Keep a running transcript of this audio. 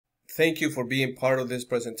Thank you for being part of this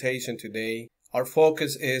presentation today. Our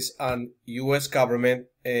focus is on U.S. government,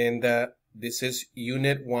 and this is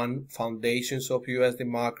Unit 1, Foundations of U.S.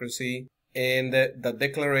 Democracy, and the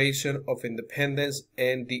Declaration of Independence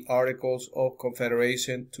and the Articles of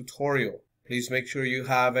Confederation tutorial. Please make sure you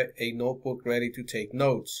have a notebook ready to take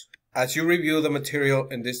notes. As you review the material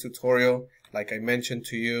in this tutorial, like I mentioned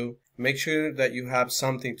to you, make sure that you have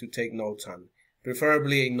something to take notes on,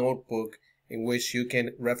 preferably a notebook in which you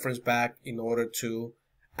can reference back in order to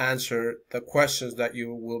answer the questions that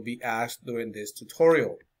you will be asked during this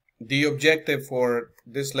tutorial. The objective for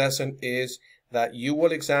this lesson is that you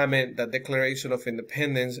will examine the Declaration of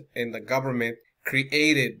Independence and the government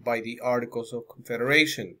created by the Articles of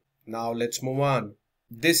Confederation. Now let's move on.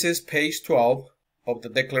 This is page 12 of the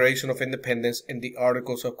Declaration of Independence and the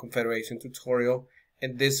Articles of Confederation tutorial,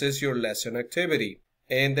 and this is your lesson activity.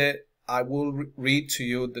 And I will read to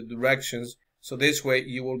you the directions, so this way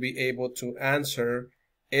you will be able to answer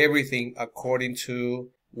everything according to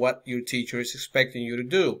what your teacher is expecting you to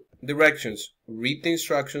do. Directions: read the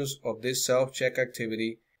instructions of this self-check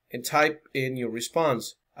activity and type in your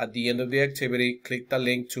response. At the end of the activity, click the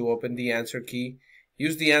link to open the answer key.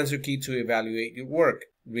 Use the answer key to evaluate your work.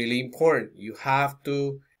 Really important, you have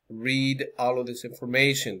to read all of this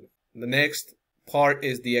information. The next part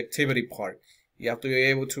is the activity part. You have to be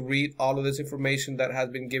able to read all of this information that has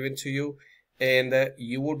been given to you, and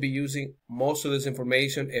you will be using most of this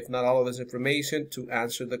information, if not all of this information, to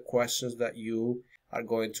answer the questions that you are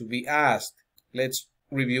going to be asked. Let's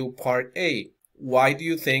review part A. Why do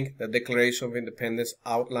you think the Declaration of Independence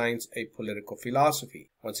outlines a political philosophy?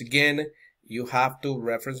 Once again, you have to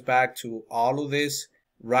reference back to all of this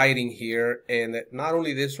writing here, and not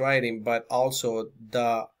only this writing, but also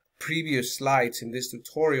the previous slides in this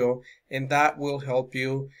tutorial, and that will help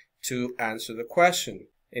you to answer the question.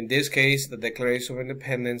 In this case, the Declaration of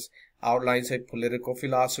Independence outlines a political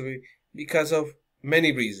philosophy because of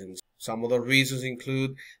many reasons. Some of the reasons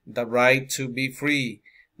include the right to be free,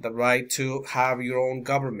 the right to have your own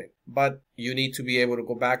government, but you need to be able to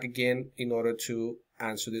go back again in order to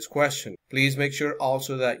answer this question. Please make sure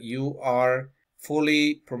also that you are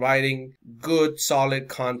fully providing good solid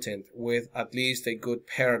content with at least a good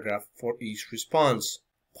paragraph for each response.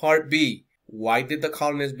 Part B. Why did the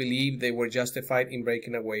colonists believe they were justified in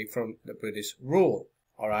breaking away from the British rule?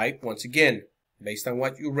 Alright, once again, based on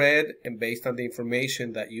what you read and based on the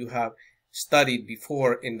information that you have studied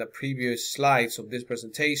before in the previous slides of this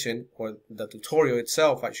presentation, or the tutorial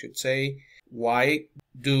itself I should say, why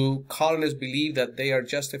do colonists believe that they are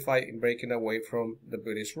justified in breaking away from the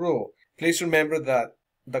British rule? Please remember that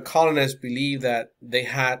the colonists believed that they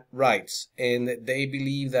had rights, and they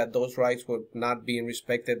believed that those rights were not being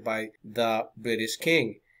respected by the British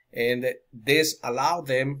king. And this allowed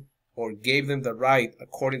them, or gave them the right,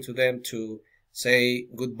 according to them, to say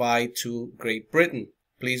goodbye to Great Britain.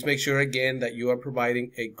 Please make sure again that you are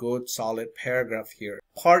providing a good solid paragraph here.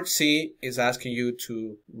 Part C is asking you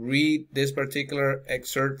to read this particular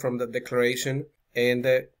excerpt from the Declaration and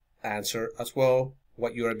answer as well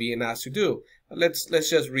what you are being asked to do. Let's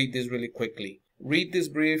just read this really quickly. Read this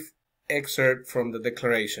brief excerpt from the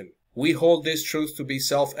Declaration. We hold this truth to be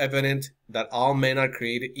self-evident, that all men are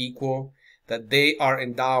created equal, that they are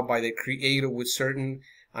endowed by the Creator with certain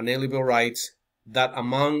unalienable rights, that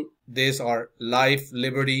among these are life,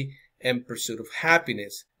 liberty, and pursuit of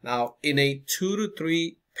happiness. Now, in a 2 to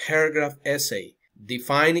 3 paragraph essay,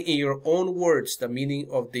 define in your own words the meaning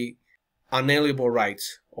of the unalienable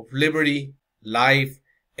rights of liberty, life,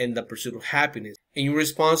 and the pursuit of happiness. In your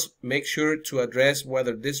response, make sure to address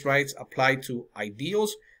whether these rights apply to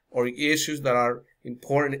ideals or issues that are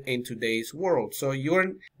important in today's world. So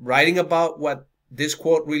you're writing about what this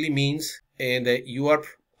quote really means, and you are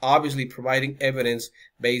obviously providing evidence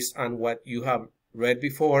based on what you have read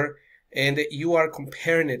before, and you are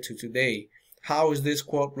comparing it to today. How is this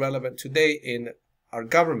quote relevant today in our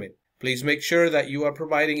government? Please make sure that you are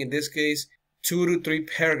providing, in this case, 2 to 3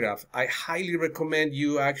 paragraphs. I highly recommend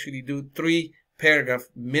you actually do 3 paragraphs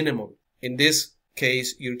minimum. In this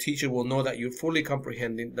case, your teacher will know that you're fully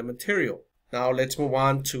comprehending the material. Now let's move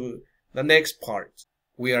on to the next part.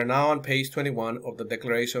 We are now on page 21 of the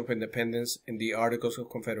Declaration of Independence in the Articles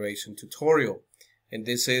of Confederation tutorial, and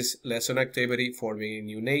this is lesson activity forming a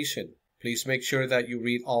new nation. Please make sure that you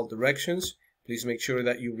read all directions. Please make sure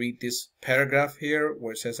that you read this paragraph here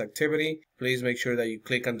where it says activity. Please make sure that you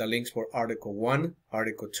click on the links for Article 1,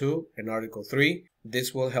 Article 2, and Article 3.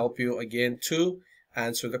 This will help you again to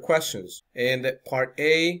answer the questions. And part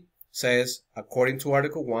A says, according to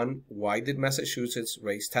Article 1, why did Massachusetts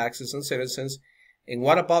raise taxes on citizens And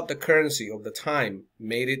what about the currency of the time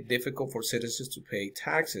made it difficult for citizens to pay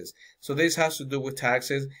taxes? So this has to do with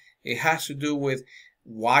taxes. It has to do with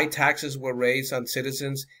why taxes were raised on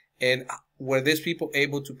citizens and were these people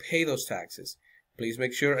able to pay those taxes. Please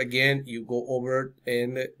make sure, again, you go over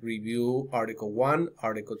and review Article 1,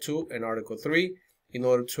 Article 2, and Article 3 in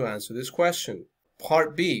order to answer this question.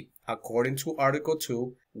 Part B, according to Article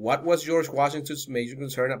 2, what was George Washington's major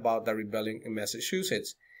concern about the rebellion in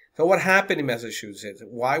Massachusetts? So what happened in Massachusetts?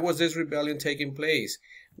 Why was this rebellion taking place?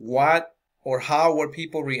 What or how were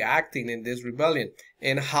people reacting in this rebellion?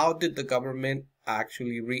 And how did the government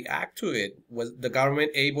actually react to it? Was the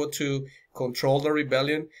government able to control the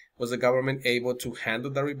rebellion? Was the government able to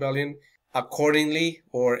handle the rebellion accordingly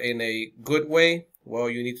or in a good way? Well,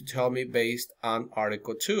 you need to tell me based on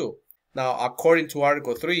Article 2. Now, according to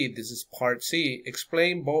Article 3, this is Part C,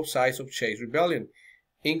 explain both sides of Chase Rebellion.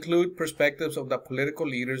 Include perspectives of the political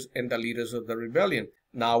leaders and the leaders of the rebellion.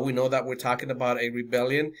 Now, we know that we're talking about a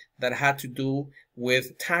rebellion that had to do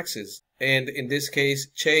with taxes, and in this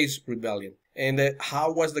case, Chase Rebellion. And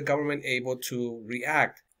how was the government able to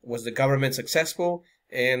react? Was the government successful?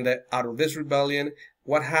 And out of this rebellion,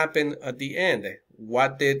 what happened at the end?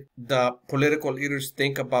 What did the political leaders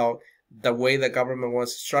think about the way the government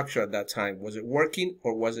was structured at that time? Was it working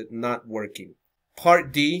or was it not working?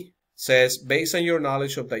 Part D says, based on your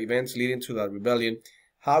knowledge of the events leading to the rebellion,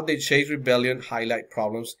 how did Chase Rebellion highlight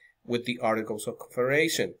problems with the Articles of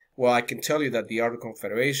Confederation? Well, I can tell you that the Articles of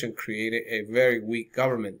Confederation created a very weak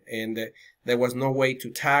government, and there was no way to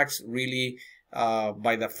tax really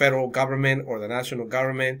by the federal government or the national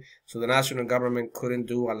government. So the national government couldn't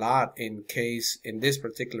do a lot in this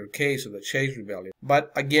particular case of the Chase Rebellion.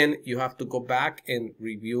 But again, you have to go back and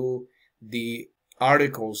review the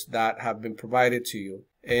articles that have been provided to you.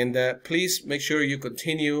 And please make sure you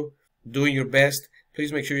continue doing your best.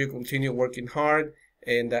 Please make sure you continue working hard.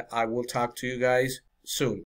 And I will talk to you guys soon.